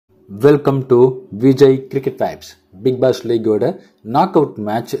Welcome to vijaycricketvibes. Big Bash League knockout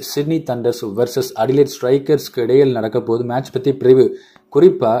match Sydney Thunders versus Adelaide Strikers இடையில் நடக்க போகுது. Match பத்தி பிரிவு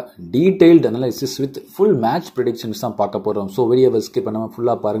குறிப்பா detailed analysis with full match predictions தான் பார்க்க போறோம். ஸோ வீடியோவை ஸ்கிப் பண்ணாமல்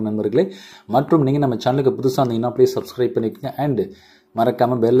ஃபுல்லாக பாருங்க நண்பர்களே. மற்றும் நீங்கள் நம்ம சேனலுக்கு புதுசாக இருந்தீங்கன்னா ப்ளீஸ் சப்ஸ்கிரைப் பண்ணிக்கோங்க அண்ட்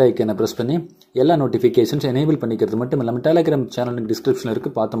மறக்காமல் பெல் ஐக்கனை ப்ரெஸ் பண்ணி எல்லா நோட்டிஃபிகேஷன்ஸ் எனேபிள் பண்ணிக்கிறது மட்டும் இல்லாமல் டெலிகிராம் சேனலுக்கு டிஸ்கிரிப்ஷனில்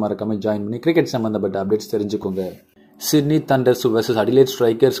இருக்குது, பார்த்து மறக்காமல் ஜாயின் பண்ணி கிரிக்கெட் சம்பந்தப்பட்ட அப்டேட்ஸ் தெரிஞ்சுக்கோங்க. Sydney Thunders versus Adelaide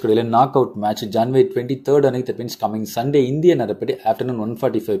Strikers இடையில knockout match January 23rd அன்னைக்கு, that means coming Sunday இந்திய நேரப்படி afternoon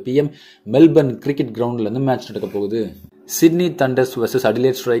 1:45 PM மெல்பர்ன் கிரிக்கெட் கிரவுண்ட்ல இருந்து மேட்ச் நடக்க போகுது. Sydney Thunders versus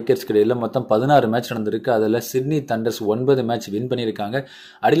Adelaide Strikers இடையில மொத்தம் 16 மேட்ச் நடந்திருக்கு. அதில் Sydney Thunders 9 மேட்ச் வின் பண்ணியிருக்காங்க.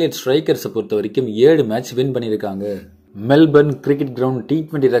 Adelaide Strikers பொறுத்த வரைக்கும் 7 மேட்ச் வின் பண்ணியிருக்காங்க. மெல்பர்ன் கிரிக்கெட் கிரவுண்ட்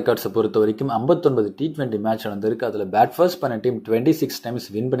T20 ரெக்கார்ட்ஸை பொறுத்த வரைக்கும் 59 T20 மேட்ச் நடந்திருக்கு. அதில் பேட் ஃபர்ஸ்ட் பண்ண டீம் 26 டைம்ஸ்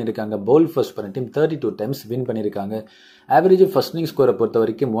வின் பண்ணியிருக்காங்க. பவுல் ஃபர்ஸ்ட் பண்ண டீம் 32 டைம்ஸ் வின் பண்ணியிருக்காங்க. ஆவரேஜ் ஃபர்ஸ்ட் இன்னிங் ஸ்கோரை பொறுத்த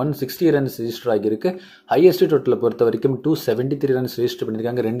வரைக்கும் 160 ரன்ஸ் ரெஜிஸ்டர் ஆகியிருக்கு. ஹையஸ்ட் டோட்டலை பொறுத்த வரைக்கும் 273 ரன்ஸ் ரெஜிஸ்டர்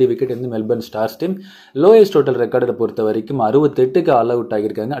பண்ணியிருக்காங்க. 2 விக்கெட் இருந்து Melbourne stars team. Lowest total ரெக்கார்டை பொறுத்த வரைக்கும் 68க்கு ஆல் அவுட்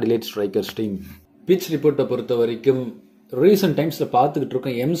ஆகியிருக்காங்க அடிலைட் ஸ்ட்ரைக்கர்ஸ் டீம். பிச் ரிப்போர்ட்டை பொறுத்த வரைக்கும் ரீசெண்ட் டைம்ஸ்ல பார்த்துக்கிட்டு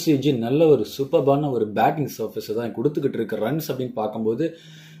இருக்கோம், எம்சிஜி நல்ல ஒரு சூப்பர்பான ஒரு பேட்டிங் சர்ஃபேஸ் தான் கொடுத்துக்கிட்டு இருக்க. ரன்ஸ் அப்படின்னு பார்க்கும்போது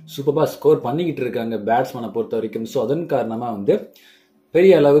சூப்பர்பா ஸ்கோர் பண்ணிக்கிட்டு இருக்காங்க பேட்ஸ்மேனை பொறுத்த வரைக்கும். ஸோ அதன் காரணமா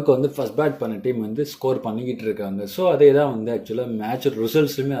பெரிய அளவுக்கு ஃபர்ஸ்ட் பேட் பண்ண டீம் ஸ்கோர் பண்ணிக்கிட்டு இருக்காங்க. ஸோ அதே தான் ஆக்சுவலாக மேட்ச்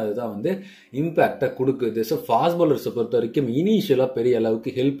ரிசல்ட்ஸுமே அதுதான் இம்பாக்டா கொடுக்குது. ஸோ ஃபாஸ்ட் பவுலர்ஸை பொறுத்த வரைக்கும் இனிஷியலா பெரிய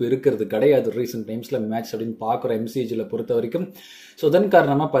அளவுக்கு ஹெல்ப் இருக்கிறது கிடையாது ரீசெண்ட் டைம்ஸ்ல மேட்ச் அப்படின்னு பார்க்குற எம்சிஜியில் பொறுத்த வரைக்கும். ஸோ அதன்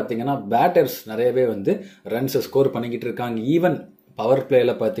காரணமா பார்த்தீங்கன்னா பேட்டர்ஸ் நிறையவே ரன்ஸை ஸ்கோர் பண்ணிக்கிட்டு இருக்காங்க. ஈவன் பவர்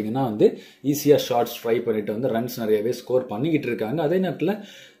பிளேல பார்த்தீங்கன்னா ஈஸியா ஷார்ட்ஸ் ட்ரை பண்ணிட்டு ரன்ஸ் நிறையவே ஸ்கோர் பண்ணிக்கிட்டு இருக்காங்க. அதே நேரத்தில்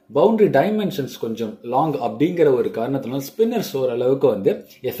பவுண்டரி டைமென்ஷன்ஸ் கொஞ்சம் லாங் அப்படிங்கிற ஒரு காரணத்தினால ஸ்பின்னர்ஸ் ஓரளவுக்கு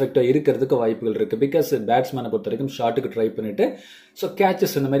எஃபெக்டா இருக்கிறதுக்கு வாய்ப்புகள் இருக்கு. பிகாஸ் பேட்ஸ்மேனை பொறுத்த வரைக்கும் ஷாட்டுக்கு ட்ரை பண்ணிட்டு ஸோ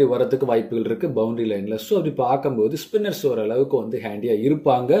கேச்சஸ் இந்த மாதிரி வரதுக்கு வாய்ப்புகள் இருக்கு பவுண்டரி லைன்ல. ஸோ அப்படி பார்க்கும்போது ஸ்பின்னர்ஸ் ஓரளவுக்கு ஹேண்டியா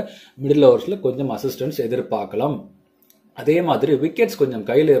இருப்பாங்க. மிடில் ஓவர்ஸ்ல கொஞ்சம் அசிஸ்டன்ஸ் எதிர்பார்க்கலாம். அதே மாதிரி விக்கெட்ஸ் கொஞ்சம்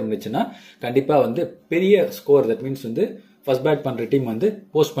கையில இருந்துச்சுன்னா கண்டிப்பா பெரிய score, that means first bad பண்ற டீம்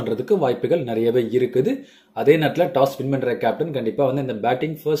போஸ்ட் பண்றதுக்கு வாய்ப்புகள் நிறையவே இருக்குது. அதே நேரத்தில் டாஸ் வின் பண்ற கேப்டன் கண்டிப்பா இந்த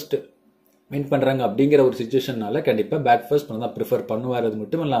பேட்டிங் ஃபர்ஸ்ட் வின் பண்றாங்க அப்படிங்கிற ஒரு சிச்சுவேஷனால கண்டிப்பா பேட் ஃபர்ஸ்ட் பண்ண தான் ப்ரிஃபர் பண்ணுவார். அது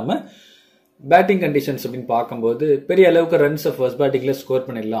மட்டும் இல்லாம பேட்டிங் கண்டிஷன்ஸ் அப்படின்னு பார்க்கும்போது பெரிய அளவுக்கு ரன்ஸ் ஃபர்ஸ்ட் பேட்டிங்ல ஸ்கோர்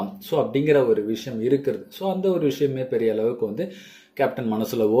பண்ணிடலாம். ஸோ அப்படிங்கிற ஒரு விஷயம் இருக்குது. ஸோ அந்த ஒரு விஷயமே பெரிய அளவுக்கு கேப்டன்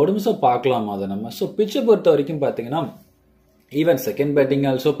மனசுல ஓடும். ஸோ பார்க்கலாம் அதை நம்ம. ஸோ பிச்சை பொறுத்த வரைக்கும் பாத்தீங்கன்னா ஈவன் செகண்ட் பேட்டிங்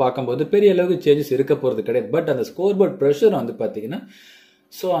ஆல்சோ பார்க்கும்போது பெரிய அளவுக்கு சேஞ்சஸ் இருக்க போறது கிடையாது. பட் அந்த ஸ்கோர் போர்ட் ப்ரெஷர் பாத்தீங்கன்னா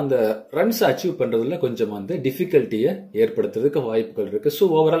ஸோ அந்த ரன்ஸ் அச்சீவ் பண்றதுல கொஞ்சம் டிஃபிகல்ட்டியை ஏற்படுத்துறதுக்கு வாய்ப்புகள் இருக்கு. ஸோ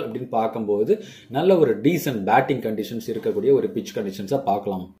ஓவரால் அப்படின்னு பார்க்கும்போது நல்ல ஒரு டீசன்ட் பேட்டிங் கண்டிஷன்ஸ் இருக்கக்கூடிய ஒரு பிச் கண்டிஷன்ஸா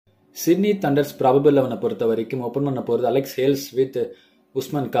பார்க்கலாம். சிட்னி தண்டர்ஸ் ப்ராபபிள் 11 பொறுத்த வரைக்கும் ஓபன் பண்ண போறது Alex Hales with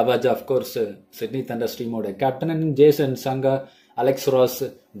Usman Khawaja, of course Sydney thunders டீமோட captain, and Jason Sanga, Alex Ross,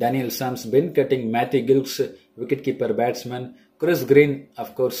 Daniel Sams, pen cutting, Matthew கில்க்ஸ் wicket keeper batsman, Chris green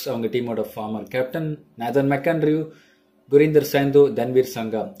of course அவங்க டீமோட ஃபார்மர் கேப்டன், நேதன் மெக்கன்ரியூ, குரீந்தர் சாந்து, தன்வீர்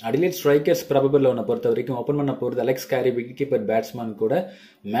சங்கா. Adelaide strikers probable 11 பொறுத்த வரைக்கும் open பண்ண போறது Alex Carey wicket keeper batsman கூட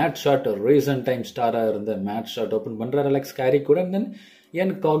mat shot recent time ஸ்டாரா இருந்த mat shot open பண்றாரு Alex Carey கூட. தென்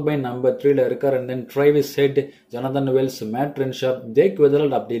என் காக்பைன் நம்பர் 3ல இருக்கார். And then ட்ரைவிஸ் head, Jonathan Wells, Matt Renshaw, Jack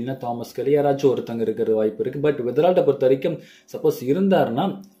வெதரால்ட் அப்படின்னு தாமஸ் கெல்லி யாராச்சும் ஒருத்தங்க இருக்கிற வாய்ப்பு இருக்கு. பட் வெதரால்ட்டை பொறுத்த வரைக்கும் சப்போஸ் இருந்தாருன்னா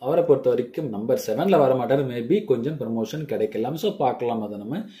அவரை பொறுத்த வரைக்கும் நம்பர் 7ல வர மாட்டாரு. மேபி கொஞ்சம் ப்ரமோஷன் கிடைக்கலாம். ஸோ பார்க்கலாம் அதை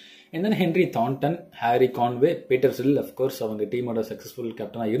நம்ம. And then Henry Tandon, Harry Conway, Peter chill, of course அவங்க டீமோட சக்சஸ்ஃபுல்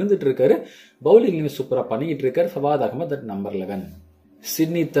கேப்டனா இருந்துட்டு இருக்காரு. பவுலிங்லையும் சூப்பரா பண்ணிட்டு இருக்காரு. Fawad Ahmed at number 11.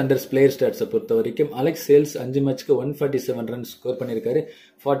 Sydney thunders player ஸ்டாட்ஸை பொறுத்த வரைக்கும் அலெக்ஸ் ஹேல்ஸ் 5 மேட்ச்க்கு 147 ரன்ஸ் ஸ்கோர் பண்ணிருக்காரு.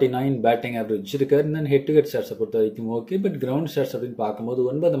 49 பேட்டிங் ஆவரேஜ் இருக்காரு. தென் ஹெட் டு ஹெட் ஸ்டாட்ஸை பொறுத்த வரைக்கும் ஓகே. பட் கிரவுண்ட் ஸ்டாட்ஸ் அப்படின்னு பார்க்கும்போது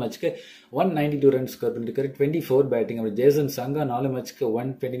 9 மேட்ச்க்கு 192 ரன்ஸ் ஸ்கோர் பண்ணிருக்காரு. 24 பேட்டிங் ஆவரேஜ். ஜேசன் சங்கா 4 மேட்ச்க்கு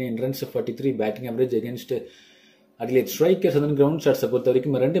 129 runs, 43 batting average against Adelaide strikers. அதன் கிரவுண்ட் ஷாட்ஸை பொறுத்த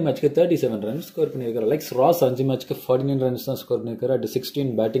வரைக்கும் 2 மேட்ச்க்கு 37 ரன்ஸ் ஸ்கோர் பண்ணிருக்காரு. அலெக்ஸ் ராஸ் 5 மேட்ச்க்கு 49 ரன்ஸ் தான் ஸ்கோர் பண்ணிருக்காரு. At 16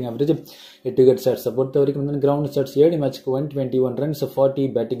 batting average. Head to head ஸ்டாட்ஸை பொறுத்த வரைக்கும் ground stats 7 மேட்ச்க்கு 121 runs, 40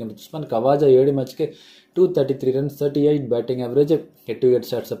 batting average. Usman Khawaja 7 மேட்ச்க்கு 233 runs, 38 batting average. Head to head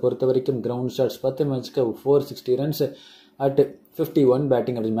ஸ்டாட்ஸை பொறுத்த வரைக்கும் ground stats 10 மேட்ச்க்கு 460 runs at 51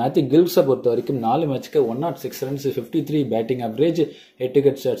 batting average. Matthew கில்க்ஸை பொறுத்த வரைக்கும் 4 மேட்ச்க்கு 106 runs, 53 batting average. Head to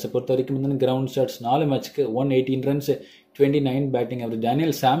head ஸ்டாட்ஸை பொறுத்த வரைக்கும் ground stats 4 மேட்ச்க்கு 118 runs, 29 batting அவர்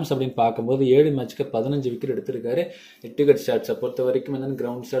Daniel Sams அப்படின்னு பார்க்கும்போது 7 மேட்ச்க்கு 15 விக்கெட் எடுத்திருக்காரு. 8 wicket ஸ்டாட்ஸை பொறுத்த வரைக்கும்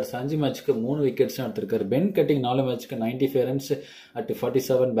கிரவுண்ட் ஸ்டாட்ஸ் 5 மேட்ச்க்கு 3 விக்கெட்ஸ் எடுத்திருக்காரு. Pen cutting 4 மேட்ச்க்கு 95 runs at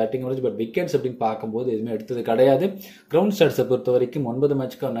 47 batting average. But wickets அப்படின்னு பார்க்கும்போது எதுவுமே எடுத்தது கிடையாது. கிரவுண்ட் ஸ்டாட்ஸை பொறுத்த வரைக்கும் 9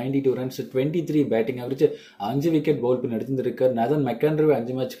 மேட்ச்க்கு 92 runs 23 batting average 5 wicket Pavul பண்ணி எடுத்திருக்காரு. Nathan மெக்கன்ட்ரி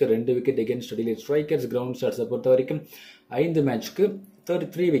 5 மேட்ச்க்கு 2 wicket against Adelaide strikers. Ground ஸ்டாட்ஸை பொறுத்த வரைக்கும் 5 மேட்ச்க்கு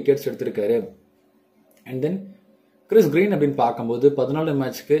 33 விக்கெட்ஸ் எடுத்திருக்காரு. அண்ட் தென் கிறிஸ் கிரீன் அப்படின்னு பார்க்கும்போது 14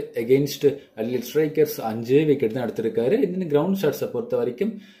 மேட்ச்க்கு அகெயின்ஸ்ட் அடிலைட் ஸ்ட்ரைக்கர்ஸ் 5 விக்கெட் தான் எடுத்திருக்காரு. இந்த கிரவுண்ட் ஸ்டாட்ஸை பொறுத்த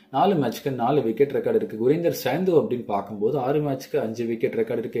வரைக்கும் 4 மேட்ச்க்கு 4 விக்கெட் ரெக்கார்டு இருக்கு. குரீந்தர் சாந்து அப்படின்னு பார்க்கும்போது 6 மேட்ச்க்கு 5 விக்கெட்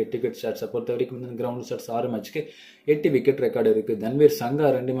ரெக்கார்டு இருக்கு. 8 விக்கெட் ஸ்டாட்ஸை பொறுத்த வரைக்கும் கிரவுண்ட் ஸ்டாட்ஸ் 6 மேட்ச்க்கு 8 விக்கெட் ரெக்கார்டு இருக்கு. தன்வீர்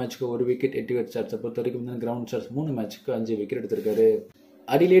சங்கா 2 மேட்ச்க்கு 1 விக்கெட். 8 விக்கெட் ஸ்டாட்ஸை பொறுத்த வரைக்கும் கிரவுண்ட் ஸ்டாட்ஸ் 3 மேட்ச்க்கு 5 விக்கெட் எடுத்திருக்காரு.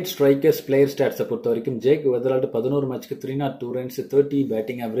 அடிலைட் ஸ்ட்ரைக்கர்ஸ் பிளேயர் ஸ்டாட்ஸை பொறுத்த வரைக்கும் Jack வெதர்லால்ட் 11 மேட்ச்க்கு 302 runs 30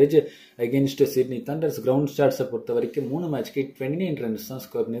 batting average against Sydney thunders. Ground ஸ்டாட்ஸை பொறுத்த வரைக்கும் 3 மேட்ச்க்கு 29 ரன்ஸ் தான்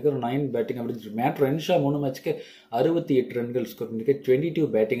ஸ்கோர் பண்ணிருக்காரு. 9 பேட்டிங் ஆவரேஜ். மேட் ரென்ஷா 3 மேட்ச்க்கு 68 ரன்கள் ஸ்கோர் பண்ணிருக்காரு. 22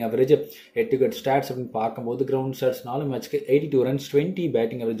 பேட்டிங் ஆவரேஜ். 8 விக்கெட் ஸ்டாட்ஸ் அப்படின்னு பார்க்கும்போது ground stats 4 மேட்ச்க்கு 82 runs 20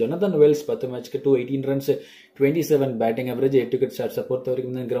 batting average. Jonathan Wells 10 மேட்ச்க்கு 218 runs 27 batting average. 8 wicket ஸ்டாட்ஸை பொறுத்த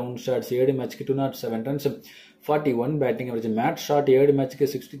வரைக்கும் ground stats 7 மேட்ச்க்கு 207 runs 41 batting average. Mat shot 7 மேட்ச்க்கு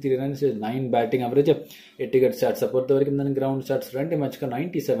 63 runs 9 batting average. 8 wicket ஸ்டாட்ஸை பொறுத்த வரைக்கும் ground stats 2 மேட்ச்க்கு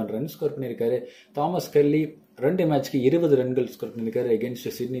 97 runs score பண்ணியிருக்காரு. Thomas Kelly 2 மேட்ச்க்கு 20 ரன்கள் score பண்ணியிருக்காரு against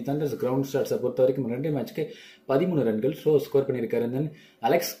Sydney thunders. Ground ஸ்டாட்ஸை பொறுத்த வரைக்கும் 2 மேட்ச்க்கு 13 ரன்கள் ஸ்கோர் பண்ணியிருக்காரு. தென்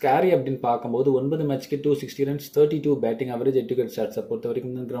அலெக்ஸ் கேரி அப்படின்னு பார்க்கும்போது 9 மேட்ச்க்கு 260 ரன்ஸ் 32 பேட்டிங் ஆவரேஜ். 8 விக்கெட் ஸ்டாட்ஸை பொறுத்த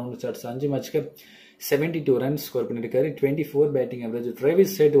வரைக்கும் கிரவுண்ட் ஸ்டாட்ஸ் 5 மேட்ச்க்கு 72 ரன்ஸ் ஸ்கோர் பண்ணியிருக்காரு. 24 batting average.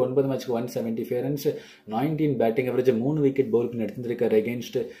 Travis head 9 மேட்ச்க்கு 175 runs 19 batting average 3 wicket Pavul பண்ணி எடுத்திருக்காரு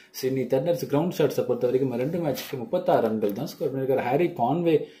அகேன்ஸ்ட் சிட்னி தண்டர்ஸ். கிரவுண்ட் ஸ்டாட்ஸை பொறுத்த வரைக்கும் 2 மேட்ச்க்கு 36 ரன்கள் தான் ஸ்கோர் பண்ணியிருக்காரு. ஹாரி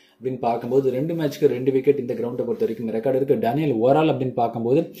கான்வே அப்படின்னு பார்க்கும்போது 2 மேட்ச்க்கு 2 விக்கெட் இந்த கிரவுண்டை பொறுத்த வரைக்கும் ரெக்கார்டு இருக்கு. டேனியல் ஓவரால் அப்படின்னு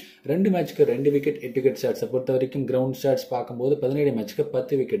பார்க்கும்போது 2 மேட்ச்க்கு 2 விக்கெட். 8 விக்கெட் ஸ்டாட்ஸை பொறுத்த வரைக்கும் கிரவுண்ட் ஸ்டாட்ஸ் பார்க்கும்போது 17 மேட்ச்க்கு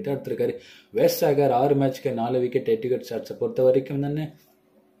 10 விக்கெட் தான் எடுத்திருக்காரு. West Sagar 6 மேட்ச்க்கு 4 wicket. 8 விக்கெட் ஸ்டாட்ஸை பொறுத்த வரைக்கும் தானே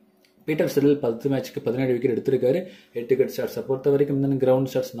பீட்டர் செடில் 10 மேட்ச்க்கு 17 விக்கெட் எடுத்திருக்காரு. 8 விக்கெட் ஸ்டாட்ஸை பொறுத்த வரைக்கும் கிரவுண்ட்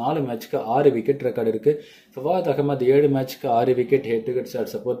ஸ்டாட்ஸ் 4 மேட்ச்க்கு 6 விக்கெட் ரெக்கார்டு இருக்கு. ஃபவாத் அகமது 7 மேட்ச்க்கு 6 விக்கெட். 8 விக்கெட்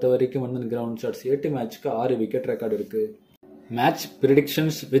ஸ்டாட்ஸை பொறுத்த வரைக்கும் கிரவுண்ட் ஸ்டாட்ஸ் 8 மேட்ச்க்கு 6 விக்கெட் ரெக்கார்டு இருக்கு. மேட்ச்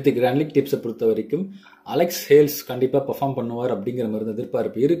ப்ரிடிக்ஷன்ஸ் வித் கிராண்ட்லிக் டிப்ஸை பொறுத்த வரைக்கும் அலெக்ஸ் ஹேல்ஸ் கண்டிப்பாக பெர்ஃபார்ம் பண்ணுவார் அப்படிங்கிற மாதிரி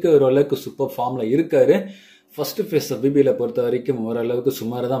எதிர்பார்ப்பு இருக்கு. ஓரளவுக்கு சூப்பர் ஃபார்ம்ல இருக்காரு. ஃபர்ஸ்ட் ஃபேஸ் ஆஃப் பிபிஎல் பொறுத்த வரைக்கும் ஓரளவுக்கு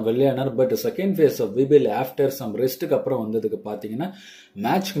சுமார் தான் விளையாடினார். But second phase of BPL after some ரெஸ்ட்டுக்கு அப்புறம் வந்ததுக்கு பார்த்தீங்கன்னா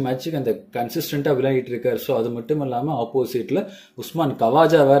மேட்ச்சுக்கு அந்த கன்சிஸ்டண்டா விளையாடிட்டு இருக்காரு. ஸோ அது மட்டும் இல்லாமல் ஆப்போசிட்ல உஸ்மான்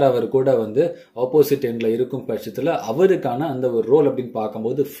கவாஜா வேற அவர் கூட ஆப்போசிட் எண்ட்ல இருக்கும் பட்சத்தில் அவருக்கான அந்த ஒரு ரோல் அப்படின்னு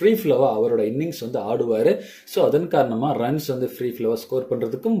பார்க்கும்போது ஃப்ரீ ஃப்ளோவா அவரோட இன்னிங்ஸ் ஆடுவாரு. ஸோ அதன் காரணமா ரன்ஸ் ஃப்ரீ ஃப்ளோவா ஸ்கோர்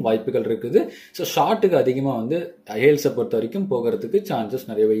பண்றதுக்கும் வாய்ப்புகள் இருக்குது. ஸோ ஷாட்டுக்கு அதிகமாக ஹேல்ஸை பொறுத்த வரைக்கும் போகிறதுக்கு சான்சஸ்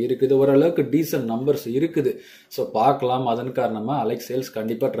நிறையவே இருக்குது. ஓரளவுக்கு டீசன்ட் நம்பர்ஸ் இருக்குது. ஸோ பார்க்கலாம். அதன் காரணமா அலெக்ஸ் ஹேல்ஸ்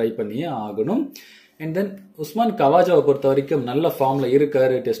கண்டிப்பா ட்ரை பண்ணியே ஆகணும். அண்ட் தென் உஸ்மான் கவாஜாவை பொறுத்த வரைக்கும் நல்ல ஃபார்ம்ல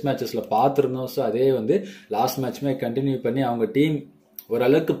இருக்காரு. டெஸ்ட் மேட்சஸ்ல பார்த்துருந்தோம். ஸோ அதே லாஸ்ட் மேட்ச்மே கண்டினியூ பண்ணி அவங்க டீம்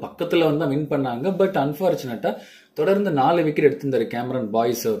ஓரளவுக்கு பக்கத்துல வின் பண்ணாங்க. பட் அன்பார்ச்சுனேட்டா தொடர்ந்து 4 விக்கெட் எடுத்திருந்தாரு கேமரன்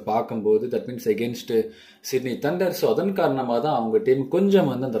பாய்ஸ் பார்க்கும்போது. That means against Sydney Thunder. So அதன் காரணமாக தான் அவங்க டீம் கொஞ்சம்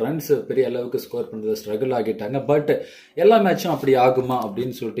அந்த ரன்ஸ் பெரிய அளவுக்கு ஸ்கோர் பண்றது ஸ்ட்ரகிள் ஆகிட்டாங்க. பட் எல்லா மேட்சும் அப்படி ஆகுமா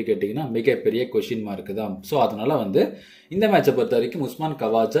அப்படின்னு சொல்லிட்டு கேட்டீங்கன்னா மிகப்பெரிய கொஸ்டின் மார்க் தான். ஸோ அதனால இந்த மேட்சை பொறுத்த வரைக்கும் உஸ்மான்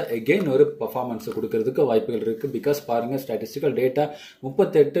கவாஜா எகெயின் ஒரு பர்ஃபார்மன்ஸ் கொடுக்கறதுக்கு வாய்ப்புகள் இருக்கு. பிகாஸ் பாருங்க ஸ்டாட்டிஸ்டிக்கல் டேட்டா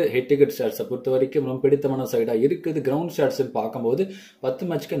 38 ஹெட் விக்கெட் ஸ்டாட்ஸை பொறுத்த வரைக்கும் ரொம்ப பிடித்தமான சைடா இருக்குது. கிரவுண்ட் ஸ்டாட்ஸ் பார்க்கும்போது 10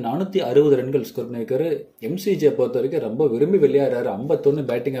 மேட்ச்க்கு 460 ரன்கள் ஸ்கோர் பண்ணியிருக்காரு. எம்சிஜே பொறுத்த வரைக்கும் ரொம்ப விரும்பி விளையாடுறாரு. 51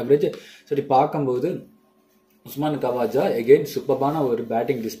 பேட்டிங் ஆவரேஜ். சரி பார்க்கும்போது உஸ்மான் கவாஜா எகெயின் சூப்பரான ஒரு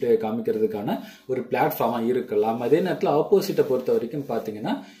பேட்டிங் டிஸ்பிளே காமிக்கிறதுக்கான ஒரு பிளாட்ஃபார்மா இருக்கலாம். அதே நேரத்தில் ஆப்போசிட்டை பொறுத்த வரைக்கும்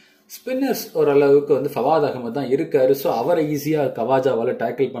பாத்தீங்கன்னா ஸ்பின்னர்ஸ் ஓரளவுக்கு ஃபவாத் அகமது தான் இருக்காரு. ஸோ அவரை ஈஸியா கவாஜாவால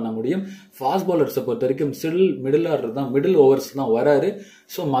டேக்கிள் பண்ண முடியும். ஃபாஸ்ட் பவுலர்ஸை பொறுத்த வரைக்கும் மிடில் ஓவர்ஸ் தான் வராரு.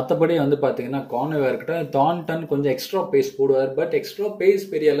 ஸோ மற்றபடி பாத்தீங்கன்னா கான்வேவா இருக்கட்டும், தான்டன் கொஞ்சம் எக்ஸ்ட்ரா பேஸ் போடுவார். பட் எக்ஸ்ட்ரா பேஸ்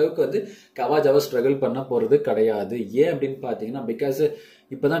பெரிய அளவுக்கு கவாஜாவை ஸ்ட்ரகிள் பண்ண போறது கிடையாது. ஏன் அப்படின்னு பாத்தீங்கன்னா பிகாஸ்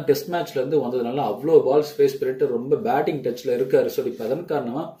இப்பதான் டெஸ்ட் மேட்ச்ல வந்ததுனால அவ்வளோ பால்ஸ் ஃபேஸ் பண்ணிட்டு ரொம்ப பேட்டிங் டச்ல இருக்காரு. ஸோ இப்போ அதன்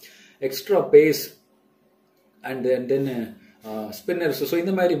காரணமா extra base and then spinners. So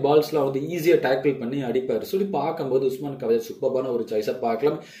இந்த மாதிரி பால்ஸ்லாம் ஈஸியா டேக்கிள் பண்ணி அடிப்பார். சொல்லி பார்க்கும்போது உஸ்மான் கவாஜா சூப்பரான ஒரு சாய்ஸா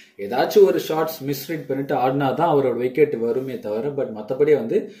பார்க்கலாம். ஏதாச்சும் ஒரு ஷார்ட்ஸ் மிஸ்ரீட் பண்ணிட்டு ஆடினா தான் அவரோட விக்கெட் வருமே தவிர பட் மற்றபடி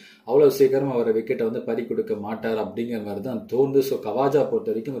அவ்வளவு சீக்கிரம் அவரை விக்கெட்டை பறி கொடுக்க மாட்டார் அப்படிங்கிற மாதிரி தான் தோணுது. ஸோ கவாஜா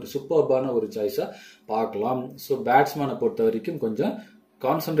பொறுத்த வரைக்கும் ஒரு சூப்பரான ஒரு சாய்ஸா பார்க்கலாம். ஸோ பேட்ஸ்மேனை பொறுத்த வரைக்கும் கொஞ்சம்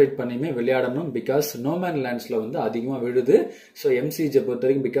கான்சென்ட்ரேட் பண்ணியுமே விளையாடணும். பிகாஸ் நோமேன் லேண்ட்ஸ்ல வந்து அதிகமா விழுது. ஸோ எம்சிஜை பொறுத்த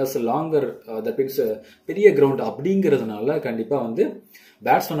வரைக்கும் பிகாஸ் லாங்கர் தட் மீன்ஸ் பெரிய கிரவுண்ட் அப்படிங்கிறதுனால கண்டிப்பா வந்து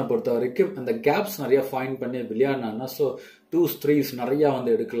பேட்ஸ்மேனை பொறுத்த வரைக்கும் அந்த கேப்ஸ் நிறைய ஃபைண்ட் பண்ணி விளையாடினாங்கன்னா ஸோ 2s 3s நிறைய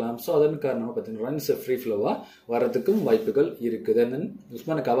வந்து எடுக்கலாம். ஸோ அதன் காரணமாக பார்த்தீங்கன்னா ரன்ஸ் ஃப்ரீ ஃப்ளோவா வரதுக்கும் வாய்ப்புகள் இருக்குது. தென்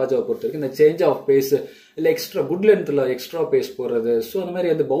உஸ்மான் கவாஜாவை பொறுத்த வரைக்கும் இந்த சேஞ்ச் ஆஃப் பேஸ் இல்லை எக்ஸ்ட்ரா குட் லென்த்ல எக்ஸ்ட்ரா பேஸ் போடுறது, ஸோ அந்த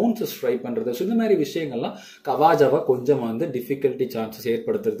மாதிரி வந்து பவுன்சஸ் ட்ரை பண்றது, ஸோ இந்த மாதிரி விஷயங்கள்லாம் கவாஜாவை கொஞ்சம் வந்து டிஃபிகல்ட்டி சான்சஸ்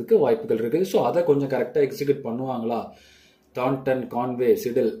ஏற்படுத்துறதுக்கு வாய்ப்புகள் இருக்குது. ஸோ அதை கொஞ்சம் கரெக்டாக எக்ஸிக்யூட் பண்ணுவாங்களா டான்டன், கான்வே,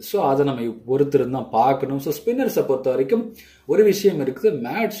 சிடில், ஸோ அதை நம்ம பொறுத்திருந்து தான் பார்க்கணும். ஸோ ஸ்பின்னர்ஸை பொறுத்த வரைக்கும் ஒரு விஷயம் இருக்குது,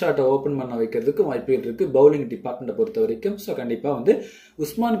 மேட் ஷாட்டை ஓப்பன் பண்ண வைக்கிறதுக்கு வாய்ப்புகள் இருக்கு பவுலிங் டிபார்ட்மெண்ட்டை பொறுத்த வரைக்கும். ஸோ கண்டிப்பாக வந்து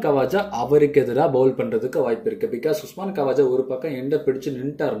உஸ்மான் கவாஜா அவருக்கு எதிராக பவுல் பண்றதுக்கு வாய்ப்பு இருக்கு. பிகாஸ் உஸ்மான் கவாஜா ஒரு பக்கம் எண்டை பிடிச்சு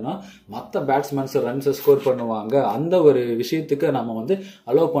நின்ட்டாருன்னா மற்ற பேட்ஸ்மேன்ஸ் ரன்ஸை ஸ்கோர் பண்ணுவாங்க. அந்த ஒரு விஷயத்துக்கு நம்ம வந்து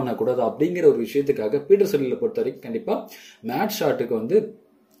அலோவ் பண்ணக்கூடாது. அப்படிங்கிற ஒரு விஷயத்துக்காக பீட்டர் செல்லில பொறுத்த வரைக்கும் கண்டிப்பா மேட் ஷாட்டுக்கு வந்து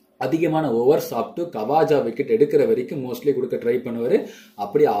அதிகமான ஓவர் சாப்பிட்டு கவாஜா விக்கெட் எடுக்கிற வரைக்கும் மோஸ்ட்லி கொடுக்க ட்ரை பண்ணுவாரு.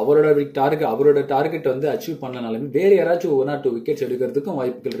 அப்படி அவரோட டார்கெட் வந்து அச்சீவ் பண்ணனாலுமே வேற யாராச்சும் 1 or 2 விக்கெட்ஸ் எடுக்கிறதுக்கும்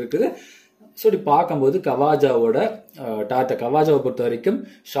வாய்ப்புகள் இருக்குது. ஸோ இப்படி பார்க்கும்போது கவாஜாவை பொறுத்த வரைக்கும்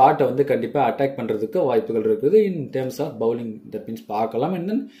ஷாட்டை வந்து கண்டிப்பா அட்டாக் பண்றதுக்கு வாய்ப்புகள் இருக்குது. In terms of bowling that means பார்க்கலாம்.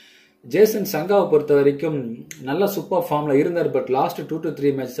 இன்னும் ஜேசன் சங்காவை பொறுத்த வரைக்கும் நல்ல சூப்பர் ஃபார்ம்ல இருந்தார். பட் லாஸ்ட் 2 to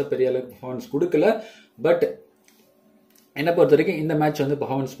 3 மேட்சஸ் பெரிய அளவுக்கு பர்ஃபார்மன்ஸ் கொடுக்கல. பட் என்னை பொறுத்த வரைக்கும் இந்த மேட்ச் வந்து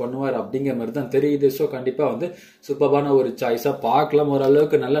பர்ஃபார்மன்ஸ் பண்ணுவார் அப்படிங்கிற மாதிரி தான் தெரியுது. ஸோ கண்டிப்பா வந்து சூப்பரான ஒரு சாய்ஸா பார்க்கலாம்.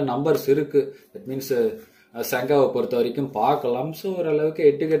 ஓரளவுக்கு நல்ல நம்பர்ஸ் இருக்கு. தட் மீன்ஸ் சங்காவை பொறுத்த வரைக்கும் பார்க்கலாம். ஸோ ஓரளவுக்கு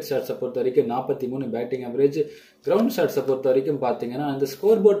 8 விக்கெட் ஷாட்ஸை பொறுத்த வரைக்கும் 43 பேட்டிங் ஆவரேஜ். கிரவுண்ட் ஷாட்ஸை பொறுத்த வரைக்கும் பார்த்தீங்கன்னா அந்த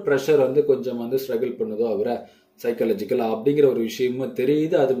ஸ்கோர் போர்ட் ப்ரெஷர் வந்து கொஞ்சம் வந்து ஸ்ட்ரகிள் பண்ணுதோ அவரை சைக்காலஜிக்கலா அப்படிங்கிற ஒரு விஷயமும்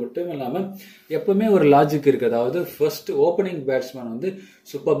தெரியுது. அது மட்டும் இல்லாம எப்பவுமே ஒரு லாஜிக் இருக்கு. அதாவது ஃபர்ஸ்ட் ஓப்பனிங் பேட்ஸ்மேன் வந்து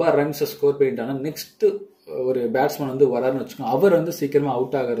சூப்பர்பா ரன்ஸ் ஸ்கோர் பண்ணிட்டானா நெக்ஸ்ட் ஒரு பேட்ஸ்மேன் வந்து வராருன்னு வச்சுக்கோங்க, அவர் வந்து சீக்கிரமா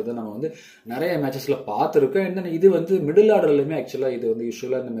அவுட் ஆகிறத நம்ம வந்து நிறைய மேட்சஸ்ல பார்த்துருக்கோம். இது வந்து மிடில் ஆர்டர்லயுமே ஆக்சுவலா இது வந்து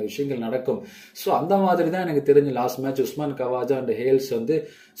யூஸ்வலா இந்த மாதிரி விஷயங்கள் நடக்கும். ஸோ அந்த மாதிரி தான் எனக்கு தெரிஞ்சு last match Usman Khawaja and Hales வந்து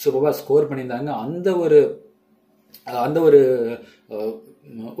சூப்பரா ஸ்கோர் பண்ணியிருந்தாங்க. அந்த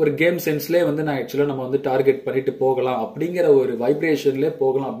ஒரு கேம் சென்ஸ்லேயே வந்து நான் ஆக்சுவலா நம்ம வந்து டார்கெட் பண்ணிட்டு போகலாம் அப்படிங்கிற ஒரு வைப்ரேஷன்லேயே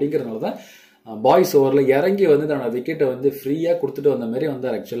போகலாம் அப்படிங்கறதுனால தான் பாய்ஸ் ஓவர்ல இறங்கி வந்து தன்னோட விக்கெட்டை வந்து ஃப்ரீயா கொடுத்துட்டு வந்த மாதிரி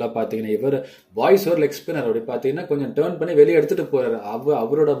வந்தார். ஆக்சுவலா பாத்தீங்கன்னா இவர் பாய்ஸ் ஓவர் லெக் ஸ்பின்னர் அப்படி பாத்தீங்கன்னா கொஞ்சம் டேர்ன் பண்ணி வெளியே எடுத்துட்டு போறாரு.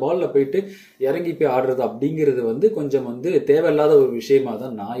 அவரோட பால்ல போயிட்டு இறங்கி போய் ஆடுறது அப்படிங்கிறது வந்து கொஞ்சம் வந்து தேவையில்லாத ஒரு விஷயமா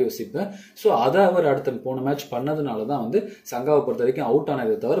தான் நான் யோசிப்பேன். ஸோ அதை அவர் அடுத்த போன மேட்ச் பண்ணதுனாலதான் வந்து சங்காவை பொறுத்த வரைக்கும் அவுட்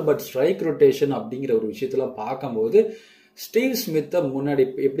ஆனதை தவிர பட் ஸ்ட்ரைக் ரொட்டேஷன் அப்படிங்கிற ஒரு விஷயத்தெல்லாம் பார்க்கும்போது ஸ்டீவ் ஸ்மித்தை முன்னாடி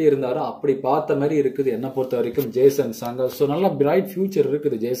எப்படி இருந்தாரோ அப்படி பார்த்த மாதிரி இருக்குது என்ன பொறுத்த வரைக்கும் ஜேசன் சங்கா. ஸோ நல்லா பிரைட் ஃபியூச்சர்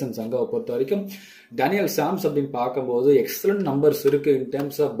இருக்குது ஜேசன் சங்காவை பொறுத்த வரைக்கும். டேனியல் சாம்ஸ் அப்படின்னு பார்க்கும்போது எக்ஸலன்ட் நம்பர்ஸ் இருக்கு in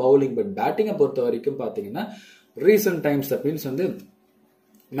terms of bowling. But பேட்டிங்கை பொறுத்த வரைக்கும் பார்த்தீங்கன்னா ரீசன்ட் டைம்ஸ் தட் மீன்ஸ் வந்து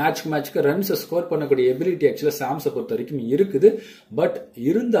மேட்ச்க்கு ரன்ஸ் ஸ்கோர் பண்ணக்கூடிய எபிலிட்டி ஆக்சுவலா சாம்ஸை பொறுத்த வரைக்கும் இருக்குது. பட்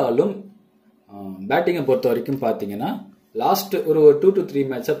இருந்தாலும் பேட்டிங்கை பொறுத்த வரைக்கும் பார்த்தீங்கன்னா லாஸ்ட் ஒரு 2 to 3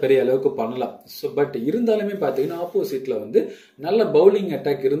 மேட்சா பெரிய அளவுக்கு பண்ணலாம். ஸோ பட் இருந்தாலுமே பார்த்தீங்கன்னா ஆப்போசிட்ல வந்து நல்ல பவுலிங்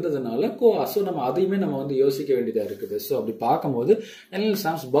அட்டாக் இருந்ததுனால ஸோ நம்ம அதையுமே நம்ம வந்து யோசிக்க வேண்டியதா இருக்குது. ஸோ அப்படி பார்க்கும்போது டேனியல்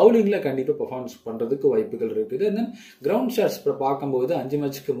சாம்ஸ் பவுலிங்ல கண்டிப்பா பெர்ஃபார்மன்ஸ் பண்றதுக்கு வாய்ப்புகள் இருக்குது. தென் கிரவுண்ட் ஷாட்ஸ் பார்க்கும்போது 5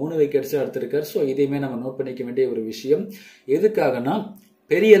 மேட்ச்க்கு 3 விக்கெட்ஸ் எடுத்திருக்காரு. ஸோ இதையுமே நம்ம நோட் பண்ணிக்க வேண்டிய ஒரு விஷயம். எதுக்காகனா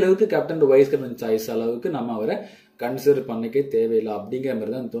பெரிய அளவுக்கு கேப்டன் வைஸ் கேப்டன் சாய்ஸ் அளவுக்கு நம்ம அவரை கன்சிடர் பண்ணிக்கே தேவையில்லை அப்படிங்கிற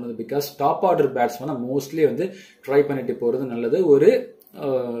மாதிரி தான் தோணுது. பிகாஸ் டாப் ஆர்டர் பேட்ஸ்மேனை மோஸ்ட்லி வந்து ட்ரை பண்ணிட்டு போறது நல்லது. ஒரு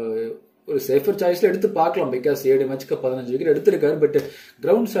சேஃபர் சாய்ஸ்ல எடுத்து பார்க்கலாம். பிகாஸ் 7 மேட்ச்க்கு 15 விக்கெட் எடுத்திருக்காரு. பட்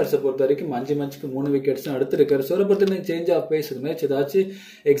கிரவுண்ட் ஷாட்ஸை பொறுத்த வரைக்கும் 5 மேட்ச்க்கு 3 விக்கெட்ஸ் எடுத்திருக்காரு. ஸோ பொறுத்த சேஞ்ச் ஆஃப் பேஸ் மேட்ச் ஏதாச்சும்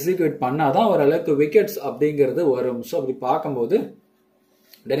எக்ஸிக்யூட் பண்ணாதான் ஓரளவுக்கு விக்கெட்ஸ் அப்படிங்கிறது வரும். ஸோ அப்படி பார்க்கும்போது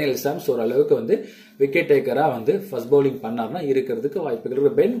டேனியல் சாம்ஸ் ஓரளவுக்கு வந்து விக்கெட் டேக்கரா வந்து ஃபர்ஸ்ட் பவுலிங் பண்ணார்னா இருக்கிறதுக்கு வாய்ப்புகள்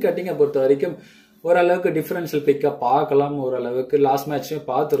இருக்கு. பென் கட்டிங்கை பொறுத்த வரைக்கும் ஓரளவுக்கு டிஃபரன்ஷியல் பிக்கா பார்க்கலாம். ஓரளவுக்கு லாஸ்ட் மேட்ச்சும்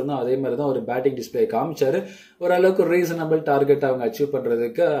பார்த்துருந்தோம். அதே மாதிரி தான் ஒரு பேட்டிங் டிஸ்பிளே காமிச்சாரு. ஓரளவுக்கு ரீசனபிள் டார்கெட் அவங்க அச்சீவ்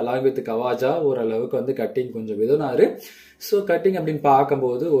பண்றதுக்கு அலாங் வித் கவாஜா ஓரளவுக்கு வந்து கட்டிங் கொஞ்சம் விதனாரு. ஸோ கட்டிங் அப்படின்னு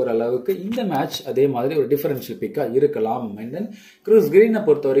பார்க்கும்போது ஓரளவுக்கு இந்த மேட்ச் அதே மாதிரி ஒரு டிஃபரன்ஷியல் பிக்கா இருக்கலாம். அண்ட் தென் க்ரூஸ் கிரீனை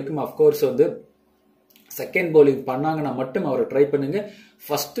பொறுத்த வரைக்கும் அப்கோர்ஸ் வந்து செகண்ட் பவுலிங் பண்ணாங்கன்னா மட்டும் அவரை ட்ரை பண்ணுங்க.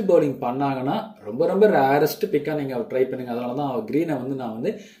 ஃபர்ஸ்ட் பவுலிங் பண்ணாங்கன்னா ரொம்ப ரொம்ப ரேரஸ்ட் பிக்கா நீங்க அவர் ட்ரை பண்ணுங்க. அதனாலதான் அவர் கிரீனை வந்து நான்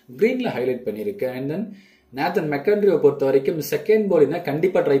வந்து கிரீன்ல ஹைலைட் பண்ணியிருக்கேன். அண்ட் தென் நேத்தன் மெக்கன்ட்ரியை பொறுத்த வரைக்கும் செகண்ட் பவுலிங்னா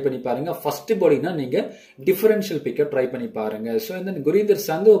கண்டிப்பா ட்ரை பண்ணி பாருங்க. ஃபர்ஸ்ட் பவுலிங்னா நீங்க டிஃபரன்ஷியல் பிக்கை ட்ரை பண்ணி பாருங்க. ஸோ இந்த குரீந்தர்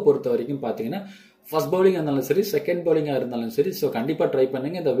சந்துவை பொறுத்த வரைக்கும் பாத்தீங்கன்னா ஃபர்ஸ்ட் பவுலிங் இருந்தாலும் சரி செகண்ட் பவுலிங்கா இருந்தாலும் சரி ஸோ கண்டிப்பா ட்ரை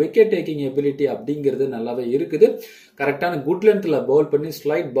பண்ணுங்க. இந்த விக்கெட் டேக்கிங் எபிலிட்டி அப்படிங்கிறது நல்லாவே இருக்குது. கரெக்டான குட் லென்த்ல பவுல் பண்ணி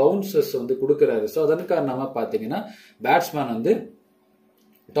ஸ்லைட் பவுன்சஸ் வந்து கொடுக்குறாரு. ஸோ அதன் காரணமா பாத்தீங்கன்னா பேட்ஸ்மேன் வந்து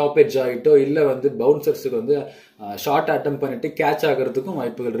டாப் எட்ஜ் ஆகிட்டோ இல்லை வந்து பவுன்சர்ஸுக்கு வந்து ஷார்ட் அட்டம் பண்ணிட்டு கேட்ச் ஆகிறதுக்கும்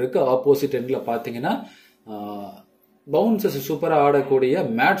வாய்ப்புகள் இருக்குது. ஆப்போசிட் எண்டில் பார்த்தீங்கன்னா பவுன்சர்ஸ் சூப்பராக ஆடக்கூடிய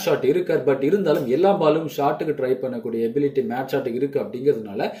மேட் ஷாட் இருக்கார். பட் இருந்தாலும் எல்லா பாலும் ஷாட்டுக்கு ட்ரை பண்ணக்கூடிய எபிலிட்டி மேட் ஷாட்டுக்கு இருக்குது.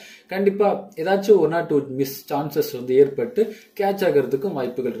 அப்படிங்கிறதுனால கண்டிப்பாக ஏதாச்சும் 1 or 2 மிஸ் சான்சஸ் வந்து ஏற்பட்டு கேட்ச் ஆகிறதுக்கும்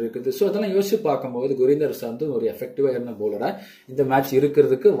வாய்ப்புகள் இருக்குது. ஸோ அதெல்லாம் யோசிச்சு பார்க்கும்போது குரீந்தர் சந்து ஒரு எஃபெக்டிவாக இருந்த போலராக இந்த மேட்ச்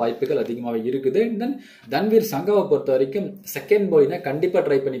இருக்கிறதுக்கு வாய்ப்புகள் அதிகமாக இருக்குது. தென் தன்வீர் சங்காவை பொறுத்த வரைக்கும் செகண்ட் பவுலிங்கை கண்டிப்பாக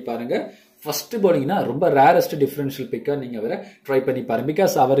ட்ரை பண்ணி பாருங்க. ஃபர்ஸ்ட் பவுலிங்னா ரொம்ப ரேரஸ்ட் டிஃபரன்ஷியல் பிக்கா நீங்க வேற ட்ரை பண்ணி பாருங்க.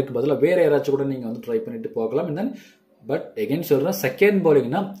 பிகாஸ் அவருக்கு பதிலாக வேற யாராச்சும் கூட நீங்க வந்து ட்ரை பண்ணிட்டு போகலாம். தென் பட் எகைன் சொல்றேன், செகண்ட்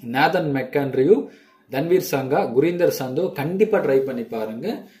பவுலிங்னா நேதன் மெக்கான்ட்ரியூ, தன்வீர் சங்கா, குரீந்தர் சந்து கண்டிப்பா ட்ரை பண்ணி பாருங்க.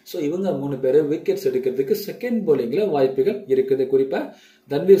 ஸோ இவங்க 3 பேர் விக்கெட்ஸ் எடுக்கிறதுக்கு செகண்ட் பவுலிங்ல வாய்ப்புகள் இருக்குது. குறிப்பா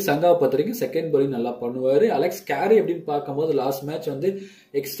தன்வீர் சங்காவை பொறுத்த வரைக்கும் செகண்ட் பவுலிங் நல்லா பண்ணுவாரு. அலெக்ஸ் கேரி அப்படின்னு பார்க்கும்போது லாஸ்ட் மேட்ச் வந்து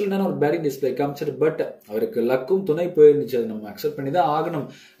எக்ஸலண்டான ஒரு பேட்டிங் டிஸ்பிளே காமிச்சாரு. பட் அவருக்கு லக்கும் துணை போயிருந்துச்சு. அதை நம்ம அக்செப்ட் பண்ணி தான் ஆகணும்.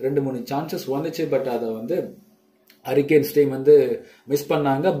 2-3 சான்சஸ் வந்துச்சு. பட் அதை வந்து ஹரிகேன்ஸ் டீம் வந்து மிஸ்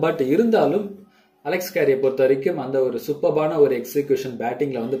பண்ணாங்க. பட் இருந்தாலும் அலெக்ஸ் கேரியை பொறுத்த வரைக்கும் அந்த ஒரு சூப்பர்பான ஒரு எக்ஸிகியூஷன்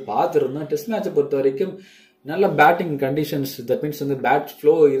பேட்டிங்ல வந்து பார்த்துருந்தோம். டெஸ்ட் மேட்சை பொறுத்த வரைக்கும் நல்ல பேட்டிங் கண்டிஷன்ஸ், தட் மீன்ஸ் வந்து பேட்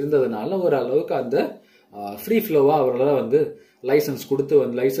ஃப்ளோ இருந்ததுனால ஓரளவுக்கு அந்த ஃப்ரீ ஃப்ளோவா அவரால் வந்து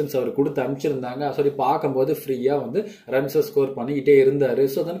லைசன்ஸ் அவர் கொடுத்து அனுப்பிச்சிருந்தாங்க. சொல்லி பார்க்கும்போது ஃப்ரீயா வந்து ரன்ஸை ஸ்கோர் பண்ணிக்கிட்டே இருந்தாரு.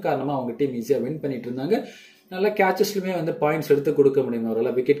 ஸோ அதன் காரணமா அவங்க டீம் ஈஸியாக வின் பண்ணிட்டு இருந்தாங்க. நல்ல கேச்சஸ்லுமே வந்து பாயிண்ட்ஸ் எடுத்து கொடுக்க முடியும்.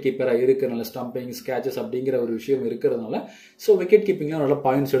 அவரால் விக்கெட் கீப்பராக இருக்கு, நல்ல ஸ்டம்பிங்ஸ் கேச்சஸ் அப்படிங்கிற ஒரு விஷயம் இருக்கிறதுனால ஸோ விக்கெட் கீப்பிங்ல நல்ல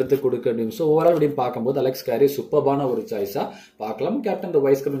பாயிண்ட்ஸ் எடுத்து கொடுக்க முடியும். ஸோ ஓவரால் அப்படின்னு பார்க்கும்போது அலெக்ஸ் கேரி சூப்பர்பான ஒரு சாய்ஸா பார்க்கலாம். கேப்டன்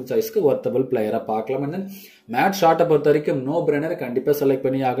வைஸ் கேப்டன் சாய்ஸ்க்கு ஒர்த்தபிள் பிளேயரா பார்க்கலாம். அண்ட் தென் மேட் ஷாட்டை பொறுத்த வரைக்கும் நோ பிரெனர் கண்டிப்பா செலக்ட்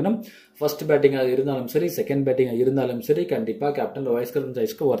பண்ணி ஆகணும். ஃபர்ஸ்ட் பேட்டிங்காக இருந்தாலும் சரி, செகண்ட் பேட்டிங்காக இருந்தாலும் சரி, கண்டிப்பா கேப்டன் வைஸ் கேப்டன்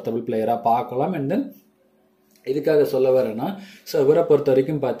சாய்ஸ்க்கு ஒர்த்தபிள் பிளேயரா பார்க்கலாம். அண்ட் தென் இதுக்காக சொல்ல வரேன்னா, ஸோ இவரை பொறுத்த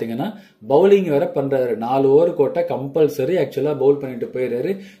வரைக்கும் பார்த்தீங்கன்னா பவுலிங் வேற பண்றாரு. 4 ஓவர் கோட்டை கம்பல்சரி ஆக்சுவலா பவுல் பண்ணிட்டு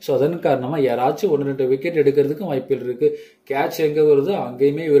போயிடுறாரு. ஸோ அதன் காரணமா யாராச்சும் 1-2 விக்கெட் எடுக்கிறதுக்கும் வாய்ப்புகள் இருக்கு. கேட்ச் எங்க வருதோ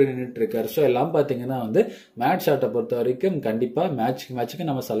அங்கேயுமே இவர் நின்றுட்டு இருக்காரு. ஸோ எல்லாம் பார்த்தீங்கன்னா வந்து மேட்ச் ஷாட்டை பொறுத்த வரைக்கும் கண்டிப்பா மேட்சுக்கு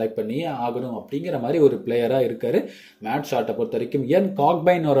நம்ம செலக்ட் பண்ணி ஆகணும் அப்படிங்கிற மாதிரி ஒரு பிளேயரா இருக்காரு. மேட்ச் ஷாட்டை பொறுத்த வரைக்கும் இயன்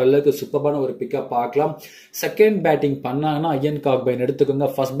காக்பைன் ஒரு அளவுக்கு சூப்பரான ஒரு பிக்கப் பார்க்கலாம். செகண்ட் பேட்டிங் பண்ணாங்கன்னா இயன் காக்பைன் எடுத்துக்கோங்க.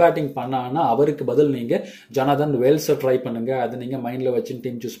 ஃபர்ஸ்ட் பேட்டிங் பண்ணாங்கன்னா அவருக்கு பதில் நீங்க ஜனாதன் வேல்ஸை ட்ரை பண்ணுங்க. அதை நீங்க மைண்ட்ல வச்சு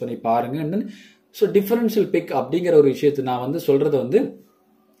டீம் சூஸ் பண்ணி பாருங்க. ஸோ டிஃபரன்ஷியல் பிக் அப்படிங்கிற ஒரு விஷயத்தை நான் வந்து சொல்றது வந்து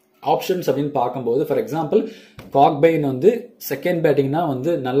ஆப்ஷன்ஸ் அப்படின்னு பார்க்கும்போது, ஃபார் எக்ஸாம்பிள் காக்பைன் வந்து செகண்ட் பேட்டிங்னா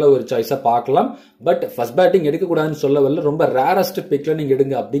வந்து நல்ல ஒரு சாய்ஸா பார்க்கலாம். பட் ஃபர்ஸ்ட் பேட்டிங் எடுக்கக்கூடாதுன்னு சொல்ல வரல, ரொம்ப ரேரஸ்ட் பிக்ல நீங்க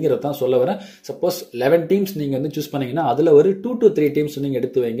எடுங்க அப்படிங்கறத தான் சொல்ல வரேன். சப்போஸ் 11 டீம்ஸ் நீங்க வந்து சூஸ் பண்ணீங்கன்னா அதுல ஒரு 2 to 3 டீம்ஸ் நீங்க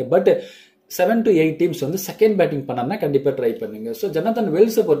எடுத்து வைங்க. பட் 7 to 8 டீம்ஸ் வந்து செகண்ட் பேட்டிங் பண்ணாருன்னா கண்டிப்பா ட்ரை பண்ணுங்க. ஸோ ஜனதன்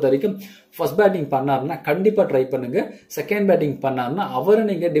வெல்ஸை பொறுத்த வரைக்கும் ஃபர்ஸ்ட் பேட்டிங் பண்ணாருன்னா கண்டிப்பா ட்ரை பண்ணுங்க. செகண்ட் பேட்டிங் பண்ணாருன்னா அவரை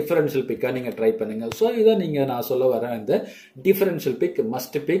நீங்க டிஃபரன்ஷியல் பிக்கா நீங்க ட்ரை பண்ணுங்க. ஸோ இதை நீங்க நான் சொல்ல வரேன், இந்த differential big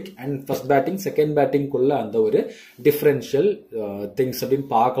must big and first batting second பேட்டிங்குள்ள அந்த ஒரு டிஃபரன்ஷியல் திங்ஸ் அப்படின்னு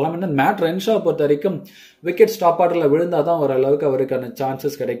பார்க்கலாம். அண்ட் மேட் ரென்ஷாவை பொறுத்த வரைக்கும் விக்கெட் ஸ்டாப் ஆர்டர்ல விழுந்தாதான் ஓரளவுக்கு அவருக்கான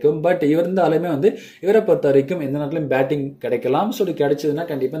சான்சஸ் கிடைக்கும். பட் இருந்தாலுமே வந்து இவரை பொறுத்த வரைக்கும் எந்த நேரத்திலும் பேட்டிங் கிடைக்கலாம். ஸோ கிடைச்சதுன்னா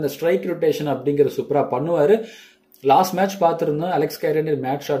கண்டிப்பா இந்த ஸ்ட்ரைக் ரொட்டேஷன் அப்படிங்கிற சூப்பரா பண்ணுவாரு. லாஸ்ட் மேட்ச் பார்த்திருந்தோம், அலெக்ஸ் கேரி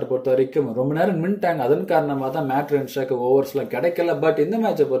மேட் ஷாட் பொறுத்த வரைக்கும் ரொம்ப நேரம் நின்ட்டாங்க. அதன் காரணமா தான் மேட் ரென்ஷாக்கு ஓவர்ஸ்லாம் கிடைக்கல. பட் இந்த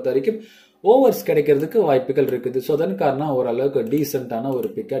மேட்சை பொறுத்த வரைக்கும் ஓவர்ஸ் கிடைக்கிறதுக்கு வாய்ப்புகள் இருக்குது. ஸோ அதன் காரணம் ஓரளவுக்கு டீசென்டான ஒரு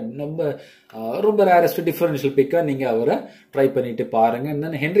பிக்கா, ரொம்ப ரேரஸ்ட் டிஃபரன்ஷியல் பிக்கா நீங்க அவரை ட்ரை பண்ணிட்டு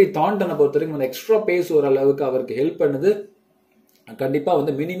பாருங்க. ஹென்ரி தாண்டனை பொறுத்த வரைக்கும் எக்ஸ்ட்ரா பேஸ் ஓரளவுக்கு அவருக்கு ஹெல்ப் பண்ணுது. கண்டிப்பா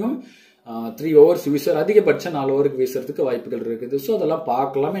வந்து மினிமம் 3 ஓவர்ஸ் வீசர், அதிகபட்சம் 4 ஓவருக்கு வீசுறதுக்கு வாய்ப்புகள் இருக்குது. ஸோ அதெல்லாம்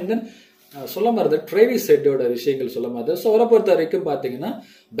பார்க்கலாம். அண்ட் தென் சொல்ல மாதிரி ட்ரேவிஸ் ஹெட்டோட விஷயங்கள் சொல்ல மாதிரி. ஸோ அவரை பொறுத்த வரைக்கும் பாத்தீங்கன்னா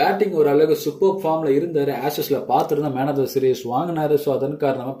பேட்டிங் ஒரு அளவுக்கு சூப்பர் ஃபார்ம்ல இருந்தாரு. ஆஷஸ்ல பார்த்துருந்தா மேன் ஆஃப் த சீரிஸ் வாங்கினாரு. ஸோ அதன்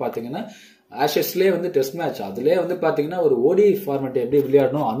காரணமா பாத்தீங்கன்னா ஆஷஸ்லேயே வந்து டெஸ்ட் மேட்ச் அதுலேயே வந்து பாத்தீங்கன்னா ஒரு ஓடி ஃபார்மேட் எப்படி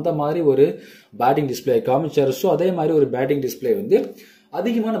விளையாடணும் அந்த மாதிரி ஒரு பேட்டிங் டிஸ்பிளே காமிச்சாரு. ஸோ அதே மாதிரி ஒரு பேட்டிங் டிஸ்பிளே வந்து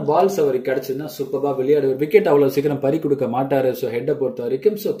அதிகமான பால்ஸ் அவருக்கு கிடைச்சதுன்னா சூப்பரா விளையாடுவார். விக்கெட் அவ்வளவு சீக்கிரம் பறி கொடுக்க மாட்டாரு. ஸோ ஹெட்டை பொறுத்த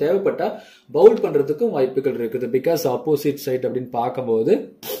வரைக்கும் ஸோ தேவைப்பட்டா பவுல் பண்றதுக்கும் வாய்ப்புகள் இருக்குது. பிகாஸ் ஆப்போசிட் சைட் அப்படின்னு பார்க்கும்போது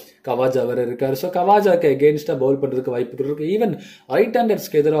கவாஜா வேற இருக்காரு. ஸோ கவாஜாக்கு எகெயின்ஸ்டா பவுல் பண்றதுக்கு வாய்ப்புகள் இருக்கு. ஈவன் ரைட்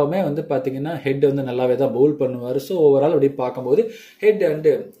ஹேண்டர்ஸ்க்கு எதிராகவுமே வந்து பாத்தீங்கன்னா ஹெட் வந்து நல்லாவே தான் பவுல் பண்ணுவார். ஸோ ஓவரால் அப்படி பார்க்கும்போது ஹெட் அண்ட்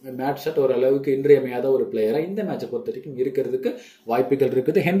மேட் ஷாட் ஓரளவுக்கு இன்றியமையாத ஒரு பிளேயரா இந்த மேட்சை பொறுத்த வரைக்கும் இருக்கிறதுக்கு வாய்ப்புகள்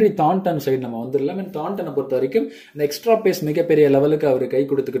இருக்குது. ஹென்ரி தாண்டன் சைடு நம்ம வந்துடலாம். தாண்டனை பொறுத்த வரைக்கும் இந்த எக்ஸ்ட்ரா பேஸ் மிகப்பெரிய லெவலுக்கு அவர் கை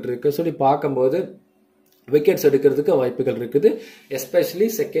கொடுத்துக்கிட்டு இருக்கு. சொல்லி பார்க்கும்போது விக்கெட்ஸ் எடுக்கிறதுக்கு வாய்ப்புகள் இருக்குது. எஸ்பெஷலி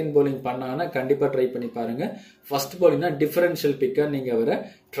செகண்ட் பவுலிங் பண்ணாங்கன்னா கண்டிப்பா ட்ரை பண்ணி பாருங்க. ஃபர்ஸ்ட் பவுலிங்னா டிஃபரன்ஷியல் பிக்கா நீங்க அவரை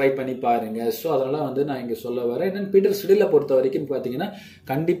ட்ரை பண்ணி பாருங்க. ஸோ அதனால வந்து நான் இங்க சொல்ல வரேன். என்னன்னு பீட்டர் சிடில பொறுத்த வரைக்கும் பாத்தீங்கன்னா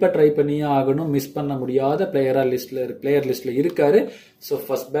கண்டிப்பா ட்ரை பண்ணியே ஆகணும். மிஸ் பண்ண முடியாத பிளேயர் லிஸ்ட்ல இருக்காரு. ஸோ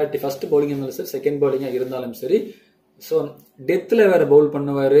ஃபர்ஸ்ட் பவுலிங் இருந்தாலும் சரி, செகண்ட் பவுலிங்கா இருந்தாலும் சரி, ஸோ டெத்தில் வேறு பவுல்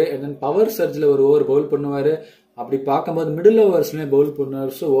பண்ணுவார், அண்ட் தென் பவர் சர்ஜில் ஒரு ஓவர் பவுல் பண்ணுவார். அப்படி பார்க்கும்போது மிடில் ஓவர்ஸ்லேயே பவுல்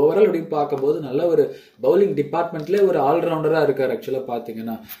பண்ணுவார். ஸோ ஓவரால் அப்படின்னு பார்க்கும்போது நல்ல ஒரு பவுலிங் டிபார்ட்மெண்ட்லேயே ஒரு ஆல்ரவுண்டராக இருக்கார். ஆக்சுவலாக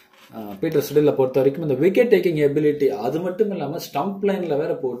பார்த்தீங்கன்னா பீட்டர் சிடிலை பொறுத்த வரைக்கும் இந்த விக்கெட் டேக்கிங் எபிலிட்டி அது மட்டும் இல்லாமல் ஸ்டம்ப் லைனில்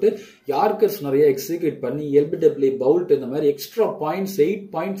வேற போட்டு யார்கர்ஸ் நிறைய எக்ஸிக்யூட் பண்ணி எல்பிடபிள்யூ பவுல்ட் இந்த மாதிரி எக்ஸ்ட்ரா பாயிண்ட்ஸ் 8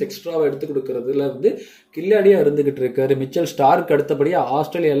 பாயிண்ட்ஸ் எக்ஸ்ட்ராவாக எடுத்து கொடுக்கறதுல வந்து கில்லாடியாக இருந்துகிட்டு இருக்காரு. மிச்சல் ஸ்டார்க்கு அடுத்தபடியாக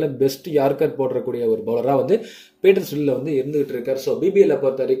ஆஸ்திரேலியாவில் பெஸ்ட் யார்கர் போடுறக்கூடிய ஒரு பவுலராக வந்து பீட்டர் சிடில் வந்து இருந்துகிட்டு இருக்காரு. ஸோ பிபிஎல்லை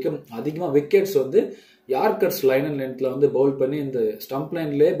பொறுத்த வரைக்கும் அதிகமாக விக்கெட்ஸ் வந்து யார்கர்ஸ் லைன் அண்ட் லென்த்ல வந்து பவுல் பண்ணி இந்த ஸ்டம்ப்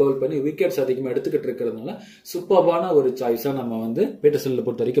லைன்லேயே பவுல் பண்ணி விக்கெட்ஸ் அதிகமாக எடுத்துக்கிட்டு இருக்கிறதுனால சூப்பர்பான ஒரு சாய்ஸாக நம்ம வந்து பீட்டர் சிடிலை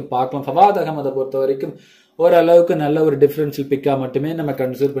பொறுத்த வரைக்கும் பார்க்கலாம். ஃபவாத் அகமதை பொறுத்த வரைக்கும் ஓரளவுக்கு நல்ல ஒரு டிஃபரன்ஷியல் பிக்கா மட்டுமே நம்ம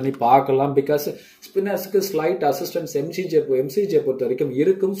கன்சிடர் பண்ணி பார்க்கலாம். பிகாஸ் ஸ்பின்னர்ஸ்க்கு ஸ்லைட் அசிஸ்டன்ஸ் எம்சிஜே பொறுத்த வரைக்கும்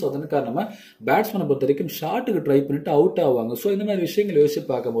இருக்கும். ஸோ அதன் காரணமாக பேட்ஸ்மேனை பொறுத்த வரைக்கும் ஷாட்டுக்கு ட்ரை பண்ணிட்டு அவுட் ஆவாங்க. ஸோ இந்த மாதிரி விஷயங்கள் யோசிச்சு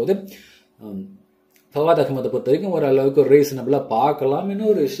பார்க்கும்போது ஃபவாத் அகமதை பொறுத்த வரைக்கும் ஓரளவுக்கு ரீசனபிளாக பார்க்கலாம்.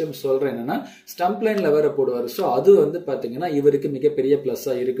 இன்னொரு விஷயம் சொல்கிறேன் என்னன்னா ஸ்டம்ப் லைனில் வேற போடுவார். ஸோ அது வந்து பார்த்தீங்கன்னா இவருக்கு மிகப்பெரிய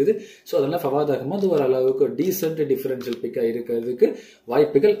ப்ளஸ்ஸாக இருக்குது. ஸோ அதனால் ஃபவாத் அகமது ஓரளவுக்கு டீசென்ட் டிஃபரன்ஷியல் பிக்காக இருக்கிறதுக்கு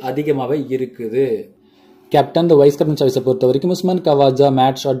வாய்ப்புகள் அதிகமாகவே இருக்குது. கேப்டன் வைஸ் கேப்டன் சாய்ஸை பொறுத்த வரைக்கும் Usman Khawaja,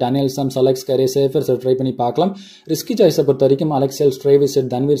 mat shot, Daniel sums, Alex Khare, safer try பண்ணி பார்க்கலாம். ரிஸ்கி சாய்ஸை பொறுத்த வரைக்கும் அலெக்செல், ட்ரேவிஸ்,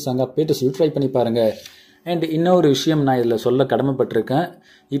 தன்வீர் சங்கா, பீட்டர் சிடில் ட்ரை பண்ணி பாருங்க. அண்ட் இன்னொரு விஷயம் நான் இதில் சொல்ல கடமைப்பட்டிருக்கேன்.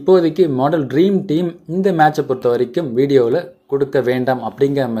 இப்போதைக்கு மாடல் ட்ரீம் டீம் இந்த மேட்சை பொறுத்த வரைக்கும் வீடியோவில் கொடுக்க வேண்டாம்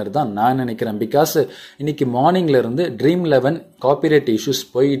அப்படிங்கிற மாதிரி தான் நான் நினைக்கிறேன். பிகாஸ் இன்னைக்கு மார்னிங்லேருந்து Dream11 காப்பிரைட் இஷ்யூஸ்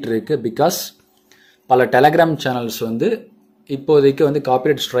போயிட்டு இருக்கு. பிகாஸ் பல டெலகிராம் சேனல்ஸ் வந்து இப்போதைக்கு வந்து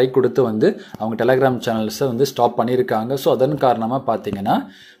காப்பிரைட் ஸ்ட்ரைக் கொடுத்து வந்து அவங்க டெலகிராம் சேனல்ஸை வந்து ஸ்டாப் பண்ணியிருக்காங்க. ஸோ அதன் காரணமாக பார்த்தீங்கன்னா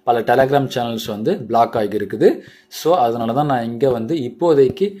பல டெலகிராம் சேனல்ஸ் வந்து பிளாக் ஆகி இருக்குது. ஸோ அதனால தான் நான் இங்கே வந்து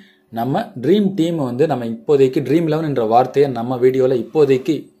இப்போதைக்கு நம்ம ட்ரீம் டீம் வந்து நம்ம இப்போதைக்கு Dream11 என்ற வார்த்தையை நம்ம வீடியோவில்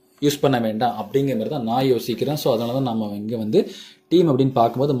இப்போதைக்கு யூஸ் பண்ண வேண்டாம் அப்படிங்கிற மாதிரி தான் நான் யோசிக்கிறேன். ஸோ அதனால தான் நம்ம இங்கே வந்து டீம் அப்படின்னு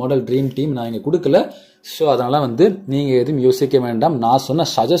பார்க்கும்போது மாடல் ட்ரீம் டீம் நான் இங்கே கொடுக்கல. ஸோ அதனால் வந்து நீங்கள் எதுவும் யோசிக்க வேண்டாம். நான் சொன்ன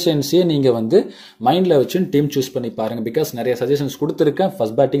சஜஷன்ஸையே நீங்கள் வந்து மைண்டில் வச்சு டீம் சூஸ் பண்ணி பாருங்கள். பிகாஸ் நிறைய சஜஷன்ஸ் கொடுத்துருக்கேன்.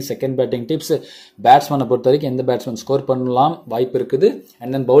 First batting, second batting tips, பேட்ஸ்மேனை பொறுத்த வரைக்கும் எந்த பேட்ஸ்மேன் ஸ்கோர் பண்ணலாம் வாய்ப்பு இருக்குது,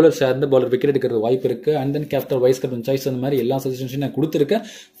 அண்ட் தென் பவுலர் சேர்ந்து பவுலர் விக்கெட் எடுக்கிறது வாய்ப்பு இருக்குது, and then captain, vice captain choice அந்த மாதிரி எல்லா சஜஷன்ஸையும் நான் கொடுத்துருக்கேன்.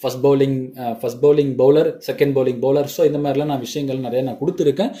 First bowling bowler, second bowling bowler, so இந்த மாதிரிலாம் நான் விஷயங்கள் நிறைய நான்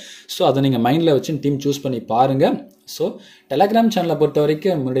கொடுத்துருக்கேன். ஸோ அதை நீங்கள் மைண்டில் வச்சு டீம் சூஸ் பண்ணி பாருங்கள். ஸோ டெலகிராம் சேனலை பொறுத்த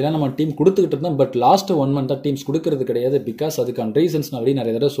வரைக்கும் முன்னாடிலாம் நம்ம டீம் கொடுத்துக்கிட்டு இருந்தோம். பட் லாஸ்ட் 1 மந்த்தாக டீம்ஸ் கொடுக்கறது கிடையாது. பிகாஸ் அதுக்கான ரீசன்ஸ் நான் ஆல்ரெடி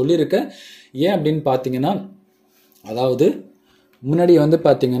நிறைய தடவை சொல்லியிருக்கேன். ஏன் அப்படின்னு பார்த்தீங்கன்னா, அதாவது முன்னாடி வந்து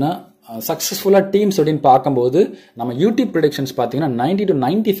பார்த்தீங்கன்னா சக்ஸஸ்ஃபுல்லாக டீம்ஸ் அப்படின்னு பார்க்கும்போது நம்ம யூடியூப் ப்ரெடிக்ஷன்ஸ் பார்த்தீங்கன்னா 90 to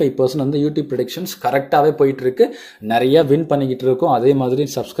 95% வந்து யூடியூப் ப்ரெடிக்ஷன்ஸ் கரெக்டாகவே போயிட்டு இருக்கு. நிறைய வின் பண்ணிக்கிட்டு இருக்கோம். அதே மாதிரி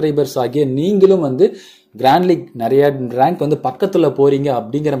சப்ஸ்கிரைபர்ஸ் ஆகிய நீங்களும் வந்து கிராண்ட் லீக் நிறைய ரேங்க் வந்து பக்கத்தில் போறீங்க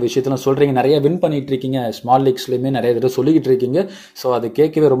அப்படிங்கிற விஷயத்தெல்லாம் சொல்றீங்க. நிறைய வின் பண்ணிட்டு இருக்கீங்க. ஸ்மால் லீக்ஸ்லையுமே நிறைய தடவை சொல்லிக்கிட்டு இருக்கீங்க. ஸோ அது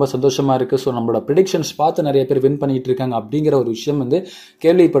கேட்கவே ரொம்ப சந்தோஷமா இருக்கு. ஸோ நம்மளோட ப்ரெடிக்ஷன்ஸ் பார்த்து நிறைய பேர் வின் பண்ணிட்டு இருக்காங்க அப்படிங்கிற ஒரு விஷயம் வந்து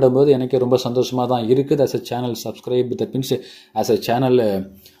கேள்விப்படும் போது எனக்கு ரொம்ப சந்தோஷமா தான் இருக்குது. As a channel subscribe that means as a channel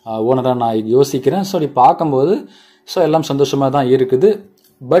ஓனராக நான் யோசிக்கிறேன். ஸோ அப்படி பார்க்கும்போது ஸோ எல்லாம் சந்தோஷமாக தான் இருக்குது.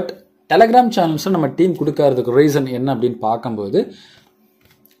 பட் டெலகிராம் சேனல்ஸும் நம்ம டீம் கொடுக்கறதுக்கு ரீசன் என்ன அப்படின்னு பார்க்கும்போது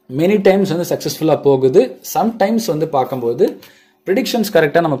மெனி டைம்ஸ் வந்து சக்ஸஸ்ஃபுல்லாக போகுது. சம்டைம்ஸ் வந்து பார்க்கும்போது ப்ரிடிக்ஷன்ஸ்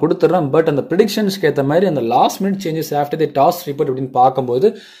கரெக்டாக நம்ம கொடுத்துட்றோம். பட் அந்த ப்ரிடிக்ஷன்ஸ்க்கு ஏற்ற மாதிரி அந்த last minute changes after the toss report அப்படின்னு பார்க்கும்போது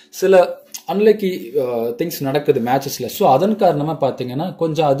சில அன்லக்கி திங்ஸ் நடக்குது மேட்சஸில். ஸோ அதன் காரணமாக பார்த்தீங்கன்னா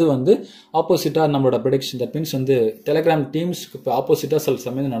கொஞ்சம் அது வந்து ஆப்போசிட்டாக நம்மளோட ப்ரிடிக்ஷன் தட் மீன்ஸ் வந்து டெலகிராம் டீம்ஸ்க்கு இப்போ ஆப்போசிட்டாக சில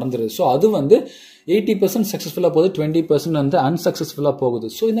சமயம் நடந்துருது. ஸோ அது வந்து 80% சக்ஸஸ்ஃபுல்லாக போகுது, 20% வந்து அன்சக்ஸஸ்ஃபுல்லாக போகுது.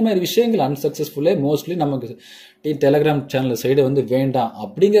 ஸோ இந்த மாதிரி விஷயங்கள் அன்சக்ஸஸ்ஃபுல்லே மோஸ்ட்லி நமக்கு டெலகிராம் சேனல் சைடு வந்து வேண்டாம்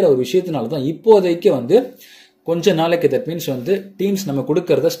அப்படிங்கிற ஒரு விஷயத்தினால தான் இப்போதைக்கு வந்து கொஞ்ச நாளைக்கு தட் மீன்ஸ் வந்து டீம்ஸ் நம்ம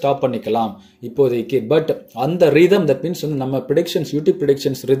கொடுக்கறத ஸ்டாப் பண்ணிக்கலாம் இப்போதைக்கு. பட் அந்த ரிதம் தட் மீன்ஸ் வந்து நம்ம ப்ரிடிக்ஷன்ஸ் யூடியூப்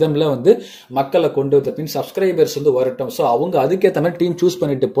ப்ரிடிக்ஷன்ஸ் ரிதம்ல வந்து மக்களை கொண்டு தட் மீன்ஸ் சப்ஸ்கிரைபர்ஸ் வந்து வரட்டும். ஸோ அவங்க அதுக்கேற்ற மாதிரி டீம் சூஸ்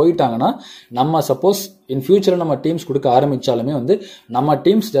பண்ணிட்டு போயிட்டாங்கன்னா நம்ம சப்போஸ் இன் ஃபியூச்சரில் நம்ம டீம்ஸ் கொடுக்க ஆரம்பிச்சாலுமே வந்து நம்ம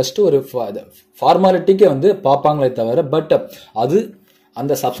டீம்ஸ் ஜஸ்ட் ஒரு ஃபார்மாலிட்டிக்கே வந்து பார்ப்பாங்களே தவிர பட் அது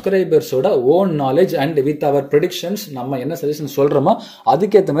அந்த சப்ஸ்கிரைபர்ஸோட own knowledge and with our predictions நம்ம என்ன சஜஷன் சொல்கிறோமோ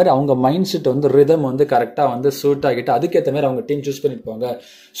அதுக்கேற்ற மாதிரி அவங்க மைண்ட் செட் வந்து ரிதம் வந்து கரெக்டாக வந்து சூட் ஆகிட்டு அதுக்கேற்ற மாதிரி அவங்க டீம் சூஸ் பண்ணியிருப்பாங்க.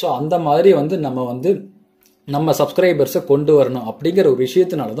 ஸோ அந்த மாதிரி வந்து நம்ம சப்ஸ்கிரைபர்ஸை கொண்டு வரணும் அப்படிங்கிற ஒரு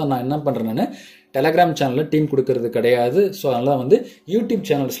விஷயத்தினால தான் நான் என்ன பண்ணுறேன்னு டெலகிராம் சேனலில் டீம் கொடுக்கறது கிடையாது. ஸோ அதனால் வந்து யூடியூப்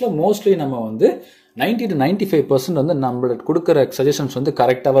சேனல்ஸில் மோஸ்ட்லி நம்ம வந்து 90 to 95% வந்து நம்மளுக்கு கொடுக்குற சஜஷன்ஸ் வந்து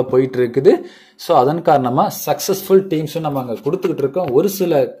கரெக்டாக போயிட்டு இருக்குது. ஸோ அதன் காரணமாக சக்ஸஸ்ஃபுல் டீம்ஸும் நம்ம அங்கே கொடுத்துக்கிட்டு இருக்கோம். ஒரு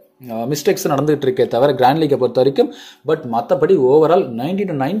சில மிஸ்டேக்ஸ் நடந்துகிட்டு இருக்கே தவிர கிராண்ட் லீக்கை பொறுத்த வரைக்கும். பட் மற்றபடி ஓவரால் 90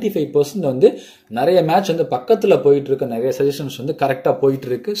 to 95% வந்து நிறைய மேட்ச் வந்து பக்கத்தில் போயிட்டு இருக்கு, நிறைய சஜஷன்ஸ் வந்து கரெக்டாக போயிட்டு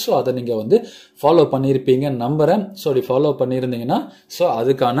இருக்கு. ஸோ அதை நீங்கள் வந்து ஃபாலோ பண்ணியிருப்பீங்க நம்புறேன். ஸோ அப்படி ஃபாலோ பண்ணியிருந்தீங்கன்னா ஸோ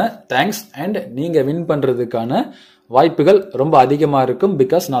அதுக்கான தேங்க்ஸ். அண்ட் நீங்கள் வின் பண்ணுறதுக்கான வாய்ப்புகள் ரொம்ப அதிகமாக இருக்கும்.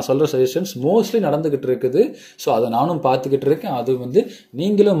 பிகாஸ் நான் சொல்கிற சஜஷன்ஸ் மோஸ்ட்லி நடந்துகிட்டு இருக்குது. ஸோ அதை நானும் பார்த்துக்கிட்டு இருக்கேன். அது வந்து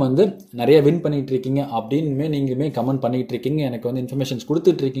நீங்களும் வந்து நிறைய வின் பண்ணிட்டு இருக்கீங்க அப்படின்னு நீங்களுமே கமெண்ட் பண்ணிட்டு இருக்கீங்க, எனக்கு வந்து இன்ஃபர்மேஷன்ஸ்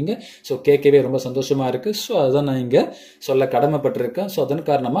கொடுத்துட்டு இருக்கீங்க. ஸோ கேட்கவே ரொம்ப சந்தோஷமா இருக்கு. ஸோ அதான் நான் இங்கே சொல்ல கடமைப்பட்டிருக்கேன். ஸோ அதன்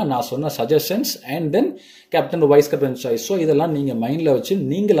காரணமாக நான் சொன்ன suggestions and then captain vice captain choice, so இதெல்லாம் நீங்கள் மைண்டில் வச்சு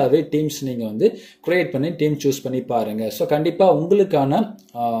நீங்களாவே டீம்ஸ் நீங்கள் வந்து கிரியேட் பண்ணி டீம் சூஸ் பண்ணி பாருங்க. ஸோ கண்டிப்பாக உங்களுக்கான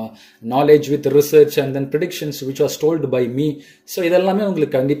knowledge with research and then predictions which was told by me, so இதெல்லாமே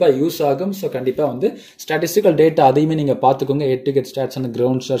உங்களுக்கு கண்டிப்பாக யூஸ் ஆகும். ஸோ கண்டிப்பாக வந்து ஸ்டாட்டிஸ்டிக்கல் டேட்டா அதையுமே நீங்கள் பார்த்துக்கோங்க, head to head stats and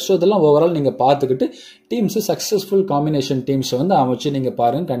ground stats. So இதெல்லாம் ஓவரால் நீங்கள் பார்த்துக்கிட்டு டீம்ஸ் சக்ஸஸ்ஃபுல் காம்பினேஷன் டீம்ஸ் வந்து அமைச்சு நீங்கள்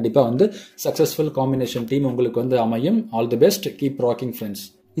பாருங்க. கண்டிப்பாக வந்து சக்ஸஸ்ஃபுல் காம்பினேஷன் டீம் உங்களுக்கு வந்து அமையும். All the best, keep rocking friends.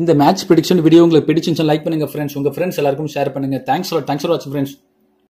 இந்த மேட்ச் ப்ரெடிக்ஷன் வீடியோ உங்களுக்கு பிடிச்சிருந்துச்சு லைக் பண்ணுங்க ஃப்ரெண்ட்ஸ், உங்க ஃப்ரெண்ட்ஸ் எல்லாருக்கும் ஷேர் பண்ணுங்க. தேங்க்ஸ் ஃபார் வாட்சிங் ஃப்ரெண்ட்ஸ்.